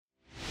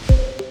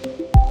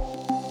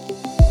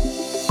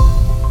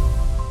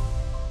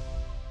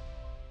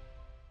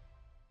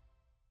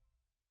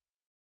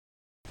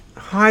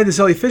Hi, this is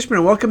Ellie Fishman,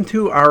 and welcome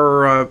to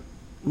our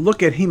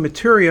look at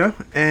hematuria.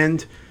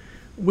 And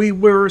we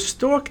were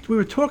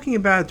talking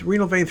about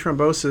renal vein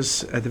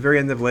thrombosis at the very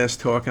end of last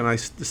talk, and I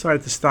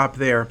decided to stop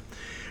there.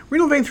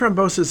 Renal vein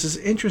thrombosis is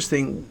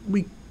interesting.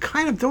 We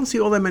kind of don't see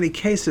all that many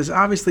cases.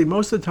 Obviously,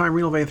 most of the time,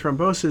 renal vein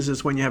thrombosis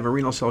is when you have a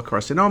renal cell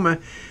carcinoma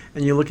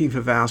and you're looking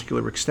for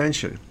vascular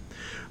extension.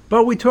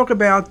 But we talk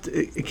about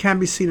it can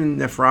be seen in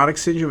nephrotic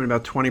syndrome in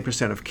about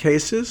 20% of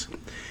cases.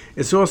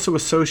 It's also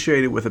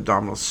associated with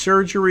abdominal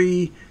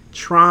surgery,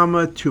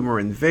 trauma, tumor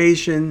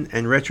invasion,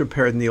 and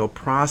retroperitoneal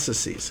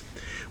processes.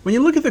 When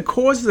you look at the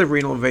causes of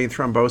renal vein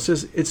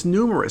thrombosis, it's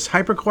numerous.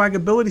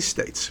 Hypercoagulability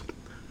states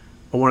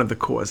are one of the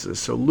causes.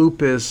 So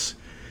lupus,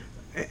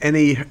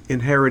 any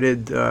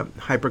inherited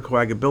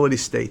hypercoagulability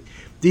state.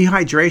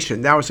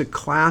 Dehydration, that was a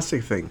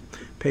classic thing.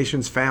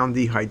 Patients found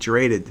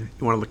dehydrated.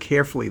 You want to look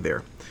carefully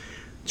there.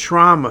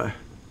 Trauma,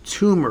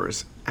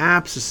 tumors,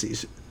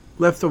 abscesses,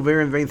 left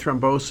ovarian vein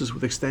thrombosis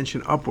with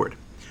extension upward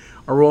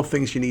are all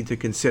things you need to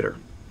consider.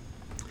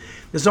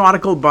 This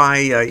article by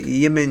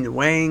Yimin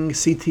Wang.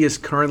 CT is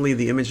currently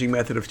the imaging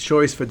method of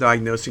choice for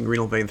diagnosing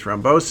renal vein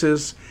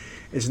thrombosis.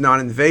 It's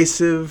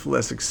non-invasive,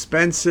 less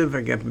expensive,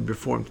 and can be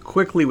performed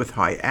quickly with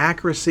high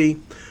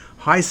accuracy,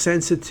 high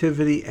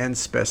sensitivity, and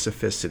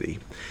specificity.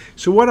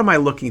 So what am I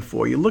looking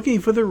for? You're looking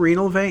for the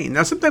renal vein.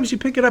 Now, sometimes you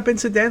pick it up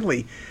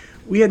incidentally.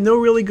 We had no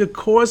really good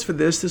cause for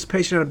this. This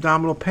patient had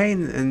abdominal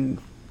pain, and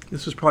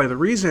this was probably the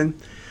reason.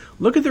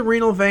 Look at the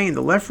renal vein.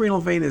 The left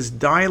renal vein is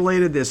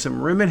dilated. There's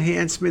some rim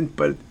enhancement,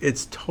 but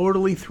it's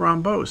totally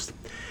thrombosed.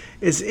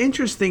 It's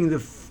interesting,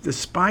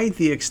 despite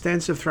the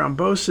extensive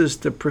thrombosis,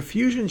 the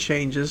perfusion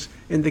changes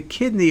in the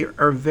kidney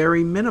are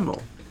very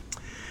minimal.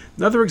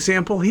 Another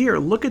example here.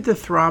 Look at the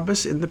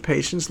thrombus in the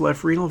patient's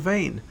left renal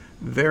vein.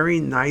 Very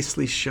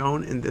nicely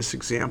shown in this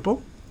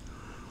example.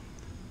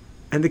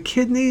 And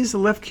the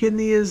left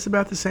kidney is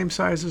about the same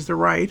size as the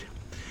right.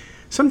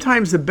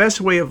 Sometimes the best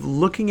way of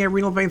looking at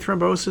renal vein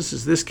thrombosis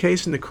is this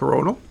case in the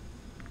coronal.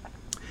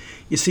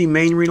 You see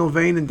main renal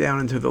vein and down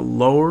into the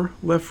lower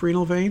left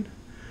renal vein.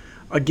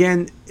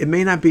 Again, it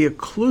may not be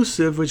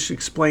occlusive, which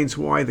explains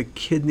why the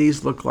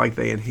kidneys look like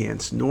they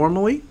enhance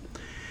normally.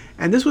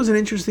 And this was an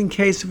interesting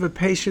case of a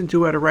patient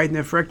who had a right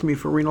nephrectomy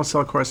for renal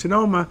cell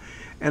carcinoma,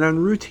 and on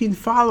routine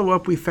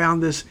follow-up we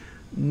found this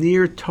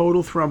near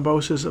total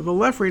thrombosis of the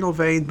left renal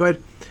vein, but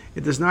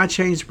it does not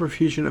change the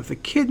perfusion of the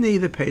kidney.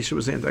 The patient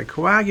was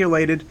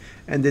anticoagulated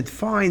and did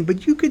fine,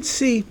 but you could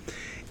see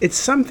it's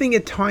something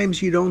at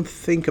times you don't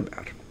think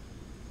about.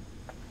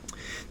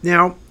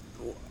 Now,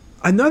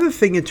 another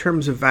thing in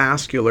terms of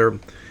vascular,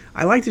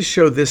 I like to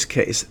show this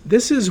case.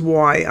 This is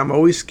why I'm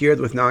always scared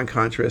with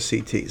non-contrast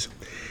CTs.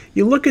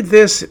 You look at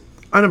this,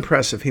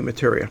 unimpressive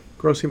hematuria,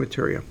 gross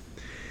hematuria.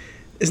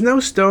 There's no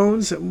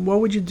stones. What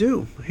would you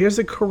do? Here's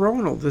the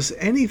coronal. Does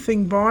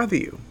anything bother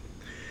you?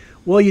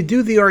 Well, you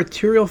do the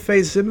arterial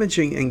phase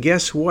imaging, and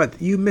guess what?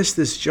 You miss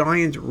this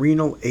giant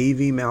renal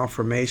AV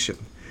malformation.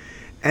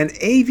 And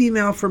AV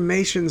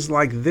malformations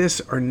like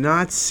this are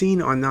not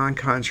seen on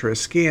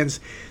non-contrast scans.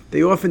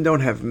 They often don't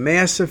have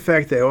mass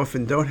effect. They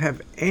often don't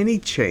have any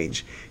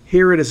change.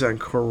 Here it is on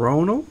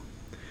coronal,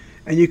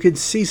 and you can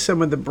see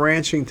some of the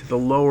branching to the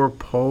lower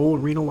pole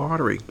renal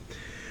artery.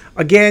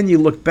 Again, you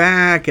look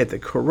back at the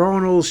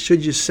coronals.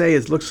 Should you say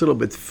it looks a little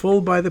bit full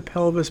by the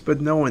pelvis,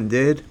 but no one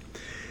did.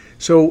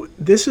 So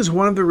this is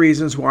one of the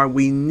reasons why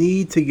we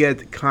need to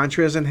get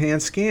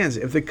contrast-enhanced scans.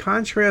 If the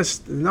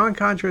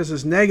non-contrast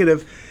is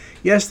negative,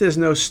 yes, there's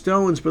no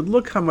stones, but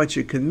look how much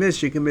you can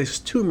miss. You can miss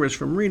tumors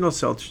from renal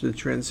cells to the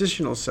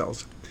transitional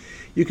cells.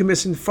 You can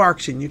miss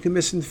infarction, you can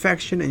miss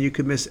infection, and you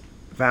can miss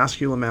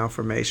vascular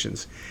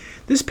malformations.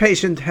 This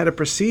patient had a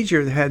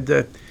procedure that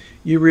had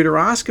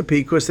ureteroscopy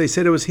because they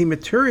said it was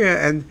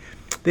hematuria and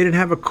they didn't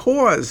have a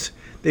cause.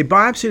 They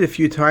biopsied a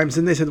few times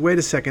and they said, wait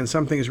a second,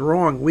 something's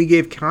wrong. We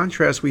gave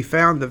contrast, we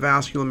found the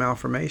vascular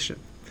malformation.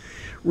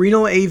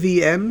 Renal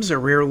AVMs are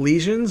rare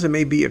lesions and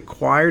may be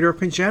acquired or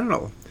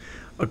congenital.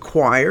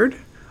 Acquired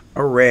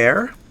are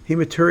rare.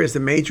 Hematuria is the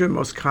major and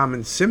most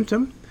common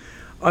symptom.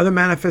 Other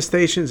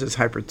manifestations as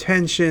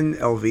hypertension,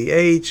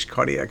 LVH,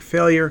 cardiac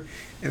failure,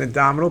 and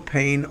abdominal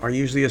pain are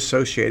usually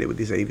associated with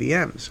these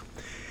AVMs.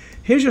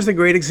 Here's just a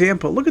great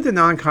example. Look at the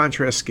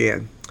non-contrast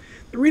scan.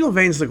 The renal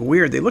veins look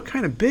weird. They look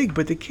kind of big,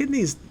 but the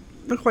kidneys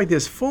look like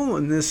there's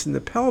fullness in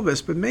the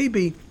pelvis, but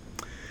maybe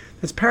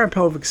that's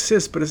parapelvic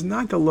cyst, but it's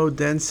not the low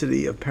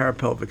density of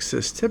parapelvic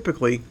cyst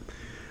typically.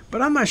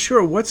 But I'm not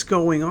sure what's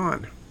going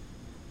on.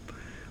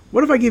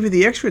 What if I give you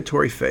the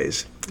excretory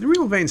phase? The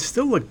renal veins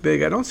still look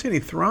big. I don't see any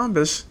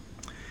thrombus.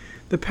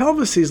 The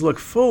pelvises look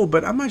full,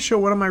 but I'm not sure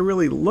what am I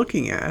really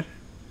looking at.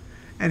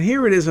 And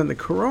here it is on the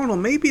coronal.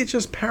 Maybe it's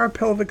just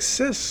parapelvic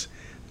cysts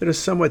that are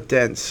somewhat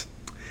dense.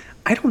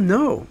 I don't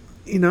know.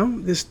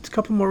 There's a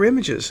couple more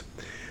images.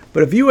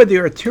 But if you had the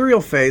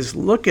arterial phase,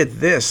 look at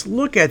this.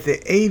 Look at the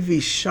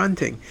AV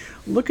shunting.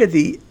 Look at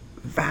the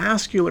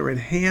vascular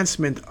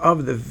enhancement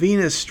of the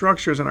venous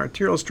structures and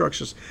arterial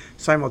structures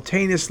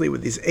simultaneously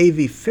with these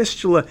AV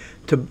fistula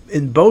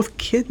in both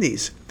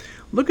kidneys.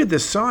 Look at the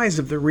size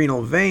of the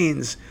renal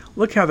veins.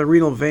 Look how the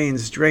renal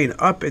veins drain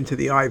up into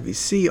the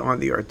IVC on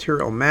the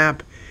arterial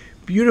map.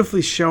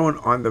 Beautifully shown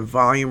on the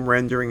volume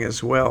rendering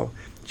as well.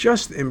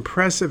 Just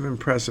impressive,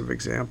 impressive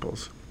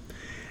examples.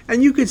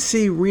 And you could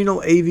see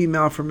renal AV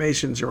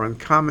malformations are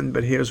uncommon,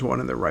 but here's one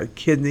in the right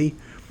kidney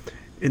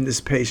in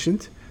this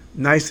patient.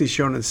 Nicely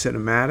shown in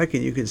cinematic,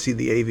 and you can see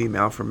the AV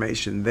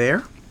malformation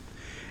there.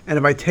 And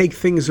if I take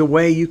things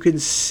away, you can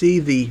see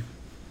the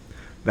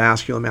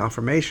vascular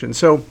malformation.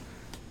 So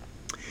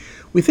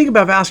we think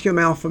about vascular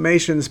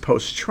malformations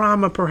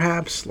post-trauma,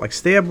 perhaps, like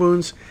stab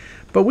wounds,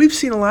 but we've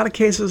seen a lot of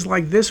cases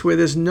like this where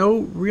there's no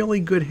really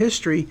good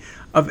history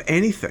of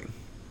anything.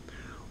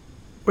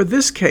 Or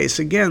this case,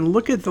 again,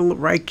 look at the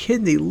right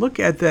kidney. Look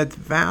at that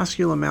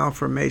vascular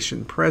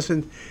malformation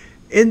present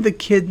in the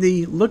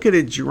kidney. Look at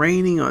it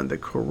draining on the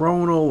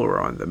coronal or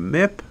on the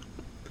MIP.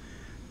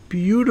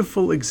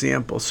 Beautiful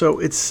example. So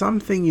it's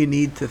something you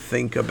need to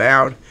think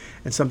about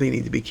and something you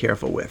need to be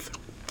careful with.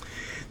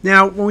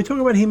 Now, when we talk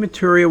about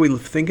hematuria, we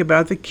think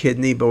about the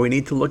kidney, but we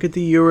need to look at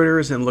the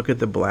ureters and look at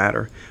the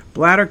bladder.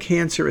 Bladder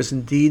cancer is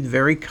indeed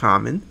very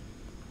common.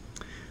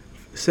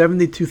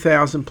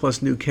 72,000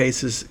 plus new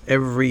cases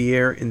every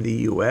year in the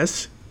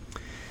U.S.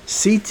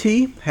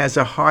 CT has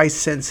a high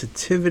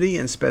sensitivity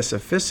and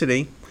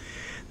specificity.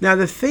 Now,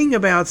 the thing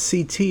about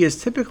CT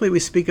is typically we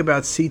speak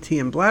about CT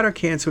and bladder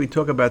cancer. We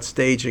talk about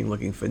staging,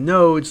 looking for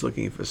nodes,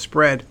 looking for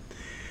spread.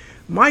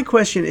 My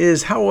question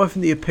is, how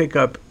often do you pick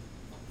up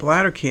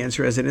bladder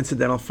cancer as an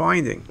incidental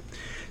finding?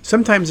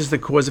 Sometimes it's the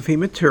cause of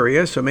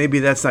hematuria, so maybe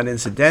that's not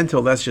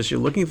incidental, that's just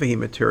you're looking for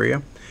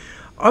hematuria.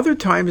 Other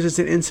times it's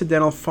an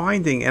incidental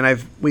finding,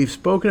 and we've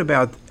spoken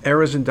about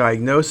errors in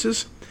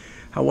diagnosis,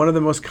 how one of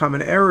the most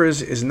common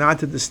errors is not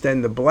to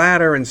distend the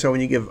bladder, and so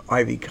when you give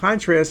IV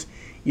contrast,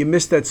 you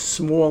miss that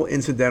small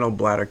incidental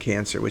bladder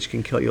cancer, which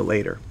can kill you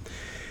later.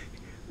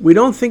 We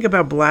don't think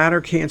about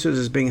bladder cancers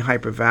as being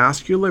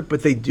hypervascular,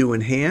 but they do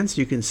enhance.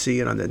 You can see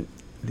it on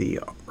the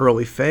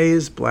early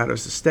phase, bladder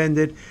is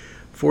distended,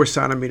 4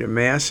 centimeter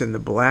mass in the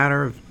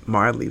bladder,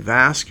 mildly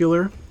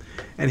vascular.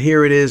 And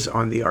here it is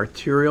on the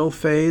arterial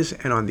phase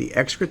and on the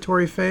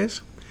excretory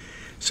phase.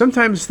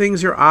 Sometimes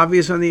things are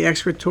obvious on the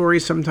excretory,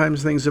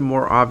 sometimes things are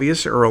more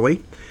obvious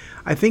early.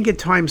 I think at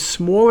times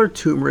smaller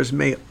tumors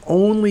may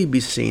only be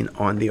seen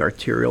on the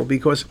arterial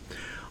because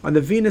on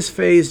the venous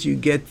phase you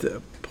get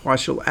the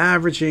partial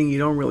averaging, you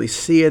don't really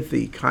see it,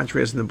 the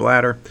contrast in the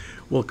bladder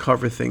will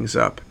cover things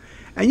up.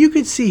 And you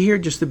can see here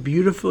just a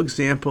beautiful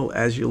example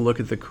as you look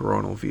at the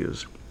coronal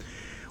views.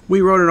 We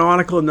wrote an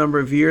article a number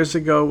of years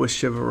ago with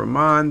Shiva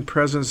Raman,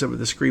 presence of a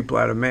discrete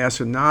bladder mass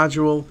or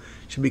nodule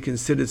should be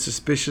considered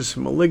suspicious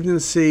for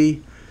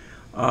malignancy.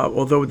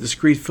 Although a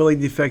discrete filling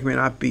defect may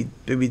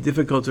be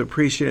difficult to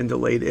appreciate in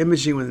delayed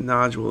imaging when the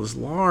nodule is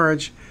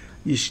large,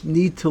 you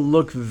need to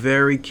look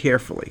very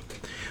carefully.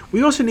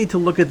 We also need to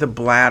look at the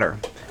bladder.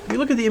 If you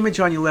look at the image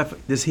on your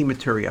left, there's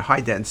hematuria,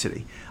 high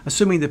density,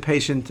 assuming the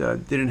patient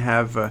didn't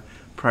have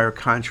prior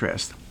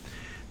contrast.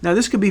 Now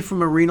this could be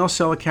from a renal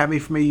cell, it can be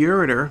from a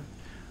ureter,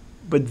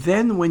 but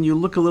then when you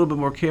look a little bit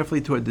more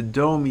carefully toward the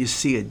dome, you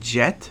see a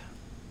jet.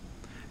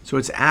 So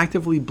it's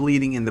actively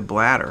bleeding in the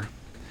bladder.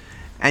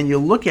 And you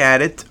look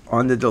at it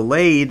on the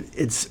delayed,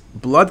 it's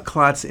blood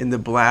clots in the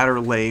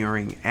bladder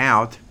layering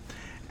out.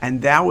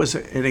 And that was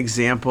an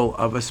example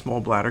of a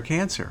small bladder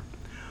cancer.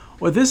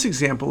 Or this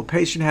example, a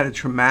patient had a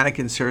traumatic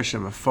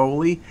insertion of a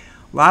Foley,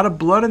 a lot of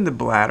blood in the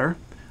bladder.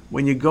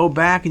 When you go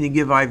back and you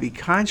give IV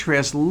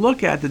contrast,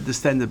 look at the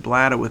distended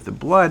bladder with the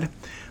blood,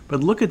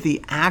 but look at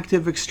the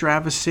active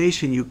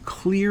extravasation. You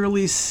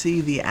clearly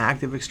see the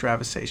active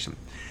extravasation.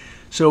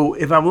 So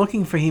if I'm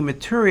looking for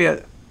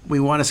hematuria, we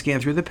want to scan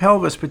through the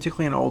pelvis,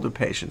 particularly in older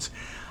patients.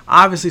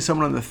 Obviously,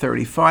 someone under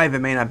 35, it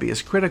may not be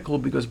as critical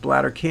because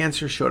bladder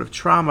cancer short of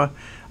trauma,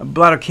 a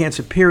bladder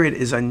cancer period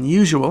is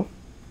unusual.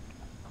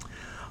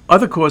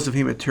 Other causes of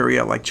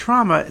hematuria, like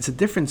trauma, it's a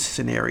different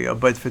scenario,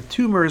 but for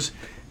tumors,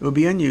 it would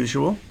be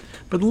unusual.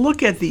 But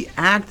look at the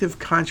active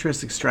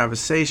contrast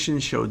extravasation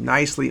showed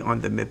nicely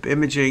on the MIP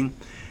imaging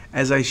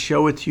as I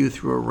show it to you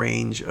through a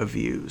range of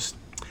views.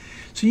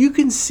 So you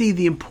can see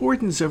the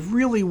importance of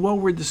really what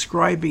we're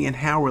describing and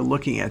how we're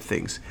looking at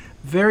things.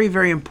 Very,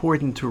 very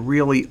important to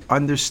really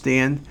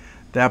understand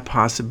that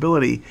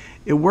possibility.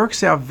 It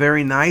works out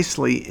very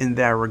nicely in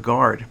that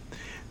regard.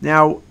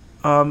 Now,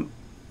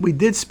 we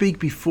did speak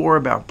before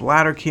about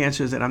bladder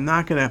cancers, and I'm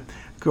not going to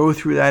go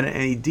through that in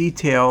any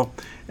detail.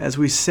 As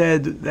we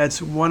said,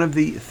 that's one of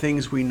the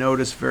things we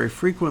notice very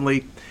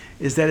frequently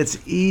is that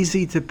it's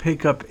easy to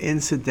pick up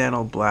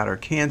incidental bladder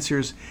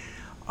cancers.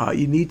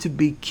 You need to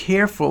be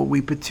careful. We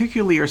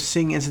particularly are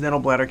seeing incidental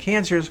bladder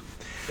cancers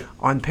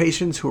on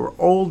patients who are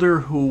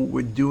older who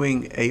were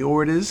doing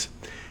aortas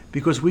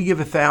because we give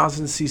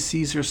 1,000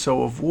 cc's or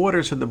so of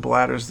water so the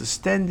bladder is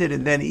distended,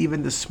 and then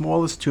even the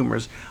smallest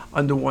tumors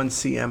under 1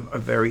 cm are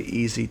very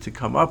easy to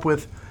come up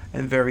with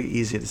and very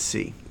easy to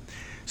see.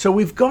 So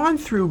we've gone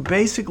through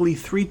basically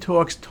 3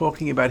 talks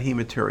talking about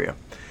hematuria.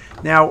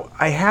 Now,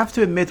 I have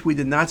to admit we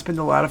did not spend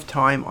a lot of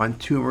time on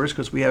tumors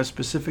because we have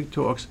specific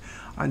talks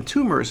on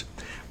tumors,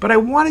 but I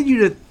wanted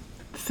you to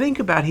think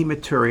about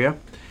hematuria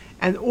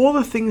and all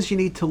the things you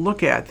need to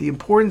look at, the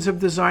importance of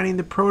designing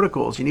the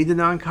protocols. You need the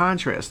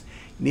non-contrast,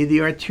 you need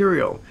the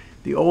arterial,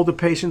 the older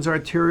patient's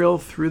arterial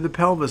through the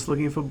pelvis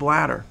looking for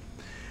bladder.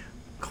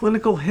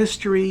 Clinical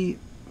history,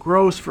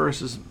 gross or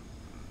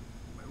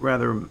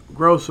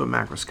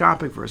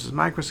macroscopic versus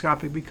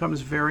microscopic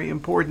becomes very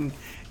important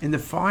in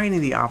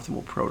defining the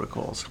optimal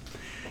protocols.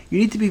 You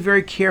need to be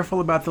very careful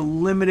about the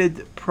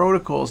limited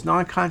protocols.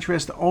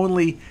 Non-contrast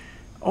only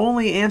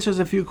answers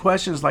a few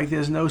questions like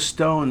there's no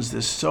stones,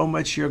 there's so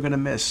much you're going to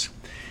miss.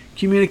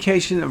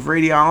 Communication of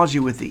radiology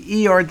with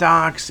the ER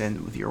docs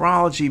and with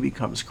urology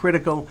becomes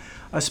critical,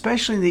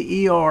 especially in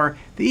the ER.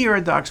 The ER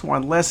docs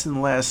want less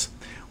and less.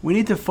 We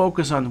need to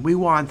focus on,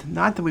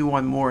 not that we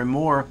want more and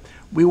more,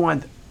 we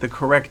want the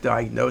correct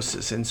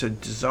diagnosis. And so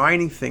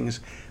designing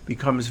things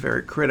becomes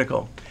very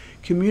critical.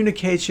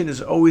 Communication is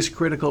always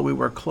critical. We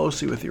work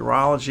closely with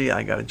urology.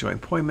 I got a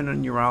joint appointment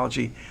in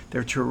urology.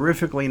 They're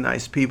terrifically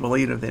nice people,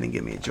 even if they didn't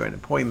give me a joint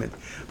appointment.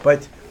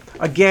 But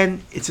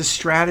again, it's a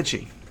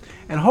strategy.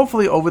 And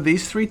hopefully over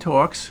these 3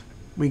 talks,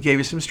 we gave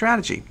you some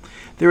strategy.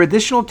 There are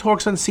additional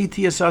talks on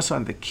CTSS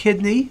on the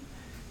kidney,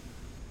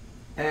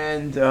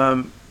 and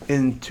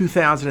in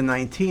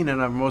 2019, in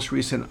our most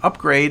recent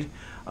upgrade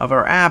of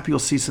our app, you'll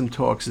see some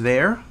talks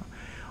there.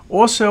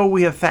 Also,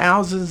 we have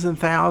thousands and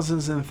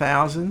thousands and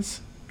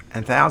thousands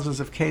and thousands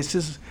of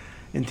cases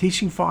in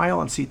teaching file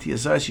on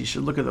CTSS. You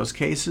should look at those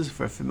cases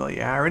for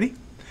familiarity.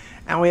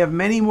 And we have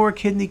many more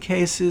kidney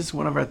cases,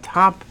 one of our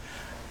top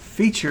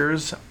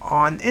features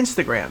on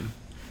Instagram.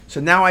 So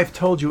now I've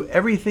told you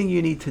everything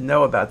you need to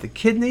know about the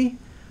kidney,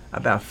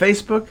 about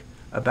Facebook,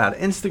 about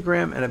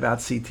Instagram, and about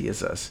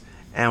CTSS.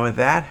 And with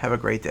that, have a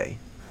great day.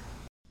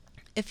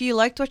 If you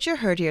liked what you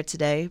heard here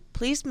today,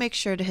 please make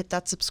sure to hit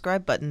that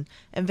subscribe button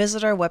and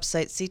visit our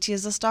website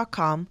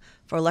ctss.com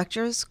for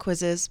lectures,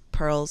 quizzes,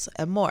 pearls,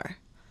 and more.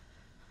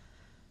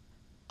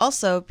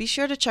 Also, be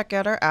sure to check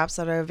out our apps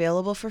that are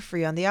available for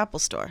free on the Apple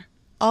Store.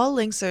 All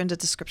links are in the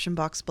description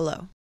box below.